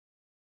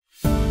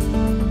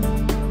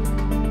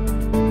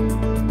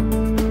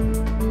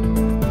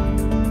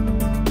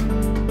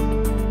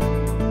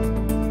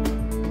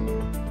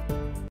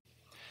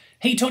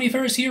Hey, Tony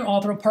Ferris here,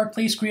 author of Park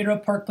Place, creator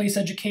of Park Place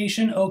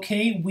Education.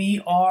 Okay,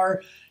 we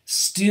are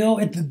still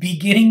at the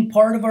beginning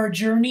part of our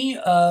journey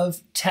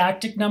of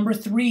tactic number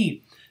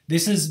 3.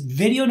 This is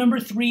video number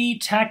 3,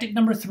 tactic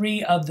number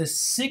 3 of the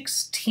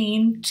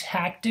 16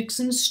 tactics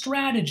and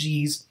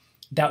strategies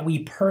that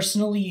we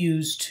personally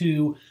use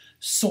to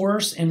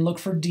source and look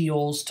for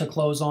deals to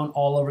close on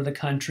all over the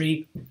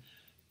country.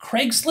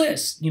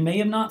 Craigslist, you may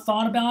have not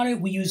thought about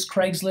it. We use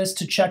Craigslist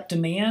to check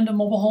demand of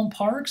mobile home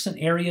parks and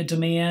area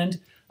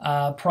demand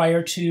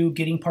prior to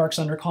getting parks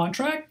under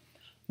contract.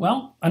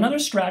 Well, another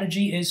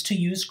strategy is to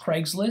use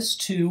Craigslist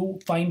to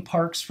find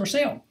parks for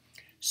sale.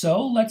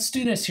 So let's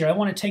do this here. I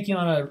want to take you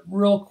on a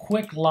real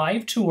quick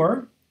live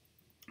tour.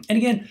 And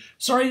again,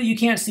 sorry that you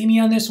can't see me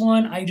on this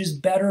one. I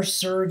just better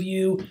serve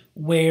you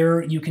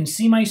where you can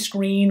see my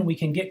screen. We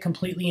can get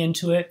completely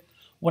into it.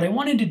 What I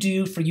wanted to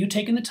do for you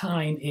taking the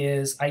time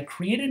is I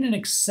created an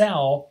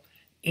Excel,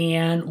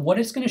 and what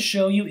it's going to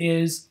show you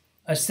is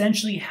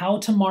essentially how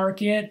to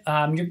market.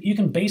 You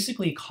can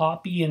basically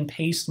copy and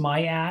paste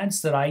my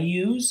ads that I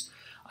use.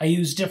 I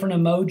use different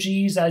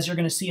emojis, as you're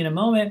going to see in a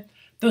moment.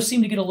 Those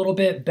seem to get a little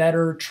bit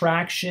better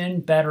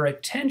traction, better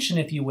attention,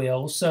 if you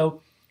will.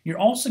 So you're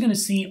also going to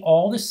see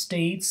all the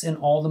states and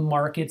all the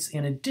markets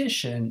in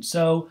addition.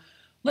 So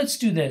let's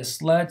do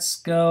this. Let's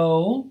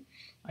go.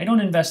 I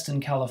don't invest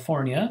in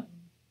California.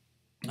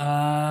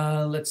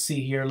 Let's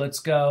see here. Let's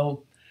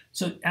go.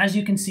 So as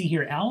you can see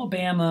here,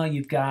 Alabama,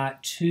 you've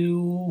got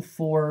 2,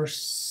 4,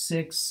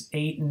 6,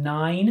 8,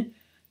 9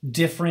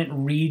 different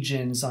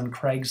regions on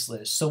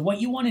Craigslist. So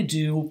what you want to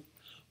do,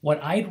 what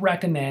I'd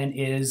recommend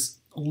is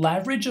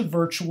leverage a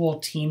virtual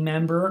team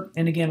member.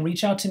 And again,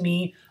 reach out to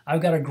me.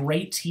 I've got a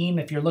great team.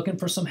 If you're looking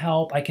for some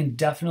help, I can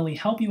definitely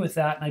help you with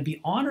that. And I'd be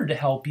honored to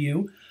help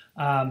you.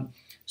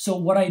 So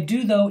what I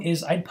do though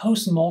is I'd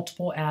post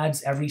multiple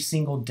ads every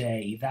single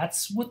day.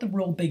 That's what the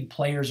real big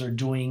players are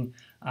doing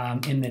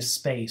in this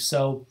space.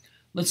 So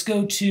let's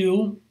go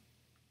to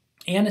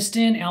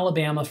Anniston,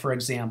 Alabama, for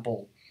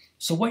example.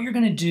 So what you're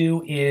going to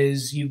do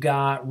is you've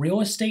got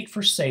real estate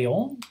for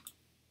sale.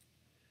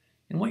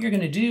 And what you're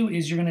going to do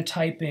is you're going to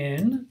type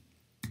in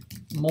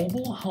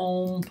mobile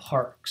home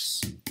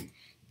parks.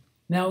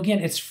 Now, again,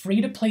 it's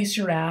free to place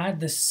your ad.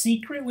 The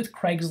secret with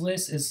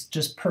Craigslist is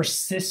just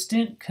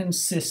persistent,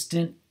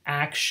 consistent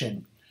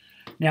action.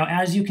 Now,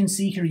 as you can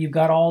see here, you've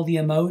got all the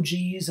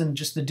emojis and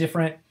just the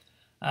different,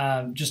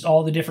 just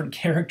all the different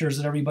characters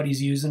that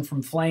everybody's using,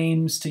 from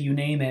flames to you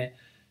name it.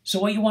 So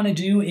what you want to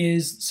do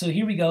is, so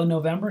here we go,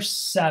 November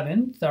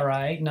 7th, all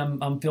right, and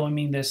I'm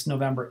filming this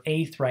November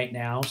 8th right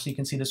now, so you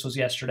can see this was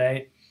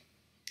yesterday.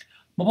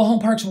 Mobile home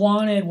parks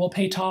wanted, we'll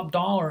pay top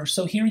dollar.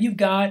 So here you've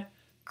got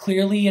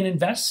clearly an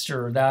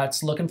investor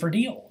that's looking for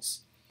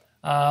deals.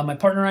 My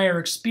partner and I are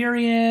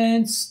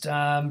experienced.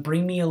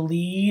 Bring me a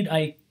lead.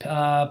 I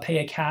pay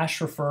a cash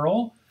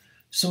referral.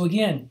 So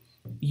again,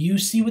 you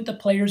see what the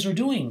players are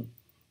doing.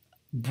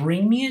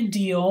 Bring me a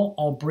deal.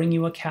 I'll bring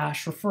you a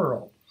cash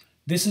referral.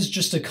 This is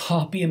just a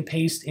copy and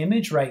paste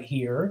image right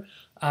here.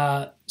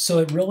 So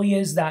it really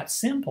is that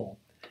simple.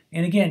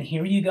 And again,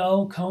 here you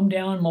go. Comb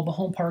down mobile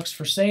home parks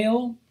for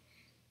sale.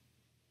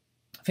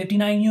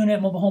 59 unit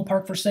mobile home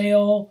park for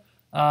sale.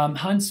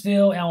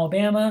 Huntsville,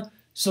 Alabama.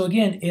 So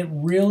again, it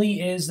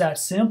really is that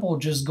simple,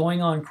 just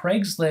going on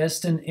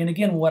Craigslist. And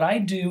again, what I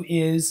do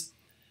is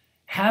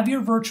have your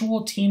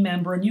virtual team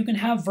member, and you can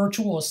have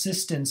virtual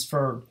assistants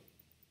for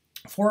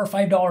 $4 or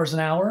 $5 an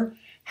hour.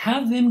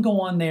 Have them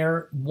go on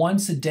there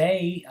once a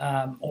day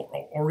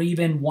or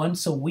even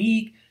once a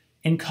week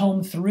and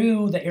comb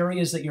through the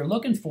areas that you're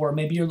looking for.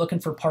 Maybe you're looking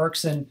for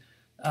parks, and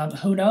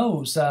who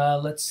knows?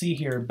 Let's see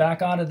here.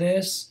 Back out of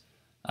this.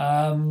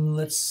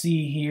 Let's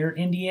see here,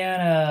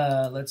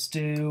 Indiana, let's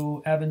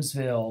do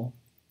Evansville.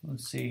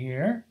 Let's see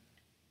here,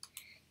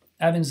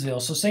 Evansville.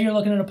 So say you're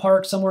looking at a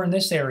park somewhere in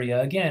this area.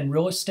 Again,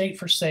 real estate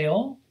for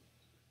sale.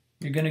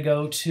 You're going to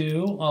go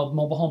to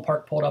mobile home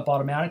park, pulled up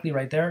automatically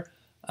right there.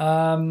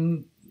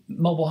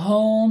 Mobile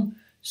home.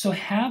 So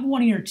have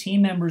one of your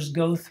team members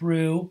go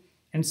through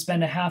and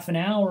spend a half an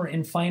hour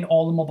and find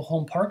all the mobile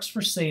home parks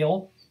for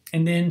sale,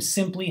 and then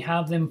simply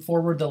have them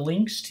forward the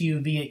links to you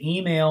via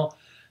email.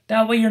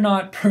 That way you're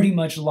not pretty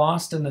much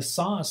lost in the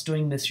sauce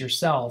doing this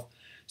yourself.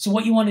 So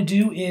what you want to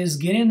do is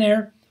get in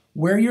there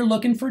where you're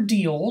looking for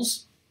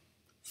deals,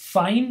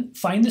 find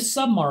the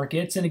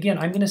submarkets, and again,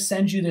 I'm going to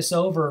send you this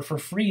over for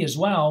free as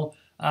well.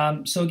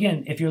 So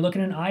again, if you're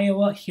looking in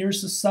Iowa,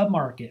 here's the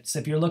submarkets.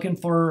 If you're looking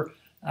for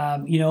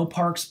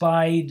parks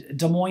by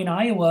Des Moines,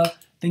 Iowa,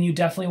 then you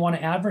definitely want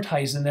to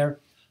advertise in there.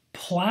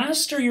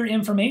 Plaster your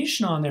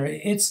information on there.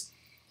 It's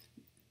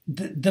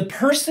the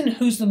person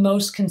who's the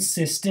most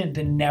consistent,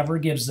 that never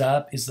gives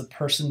up, is the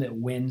person that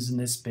wins in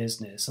this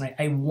business. And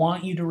I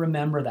want you to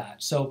remember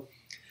that. So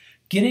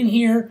get in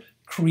here,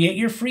 create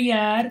your free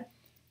ad,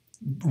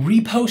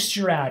 repost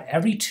your ad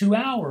every 2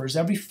 hours,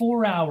 every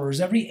 4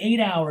 hours, every 8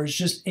 hours,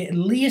 just at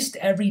least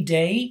every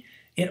day.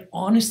 It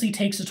honestly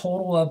takes a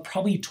total of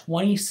probably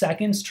 20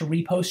 seconds to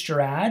repost your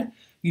ad.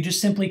 You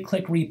just simply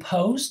click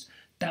repost.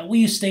 That way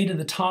you stay to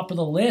the top of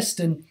the list.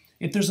 And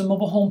if there's a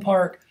mobile home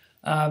park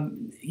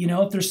You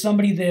know, if there's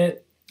somebody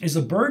that is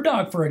a bird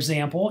dog, for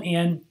example,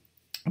 and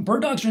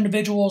bird dogs are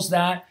individuals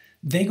that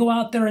they go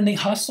out there and they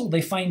hustle,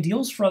 they find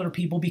deals for other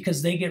people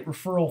because they get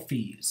referral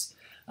fees.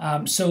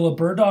 So a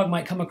bird dog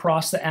might come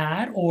across the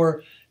ad,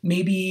 or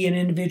maybe an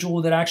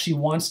individual that actually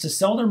wants to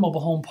sell their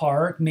mobile home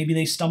park, maybe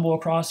they stumble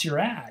across your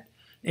ad.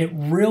 It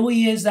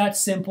really is that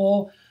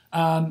simple.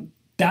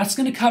 That's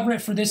going to cover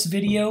it for this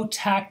video.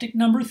 Tactic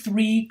number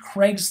 3,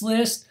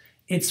 Craigslist.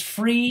 It's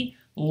free.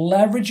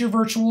 Leverage your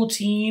virtual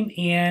team,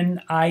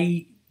 and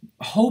I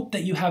hope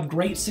that you have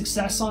great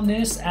success on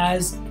this,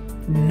 as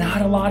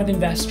not a lot of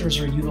investors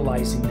are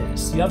utilizing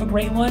this. You have a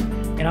great one,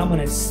 and I'm going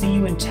to see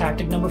you in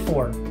tactic number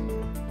 4.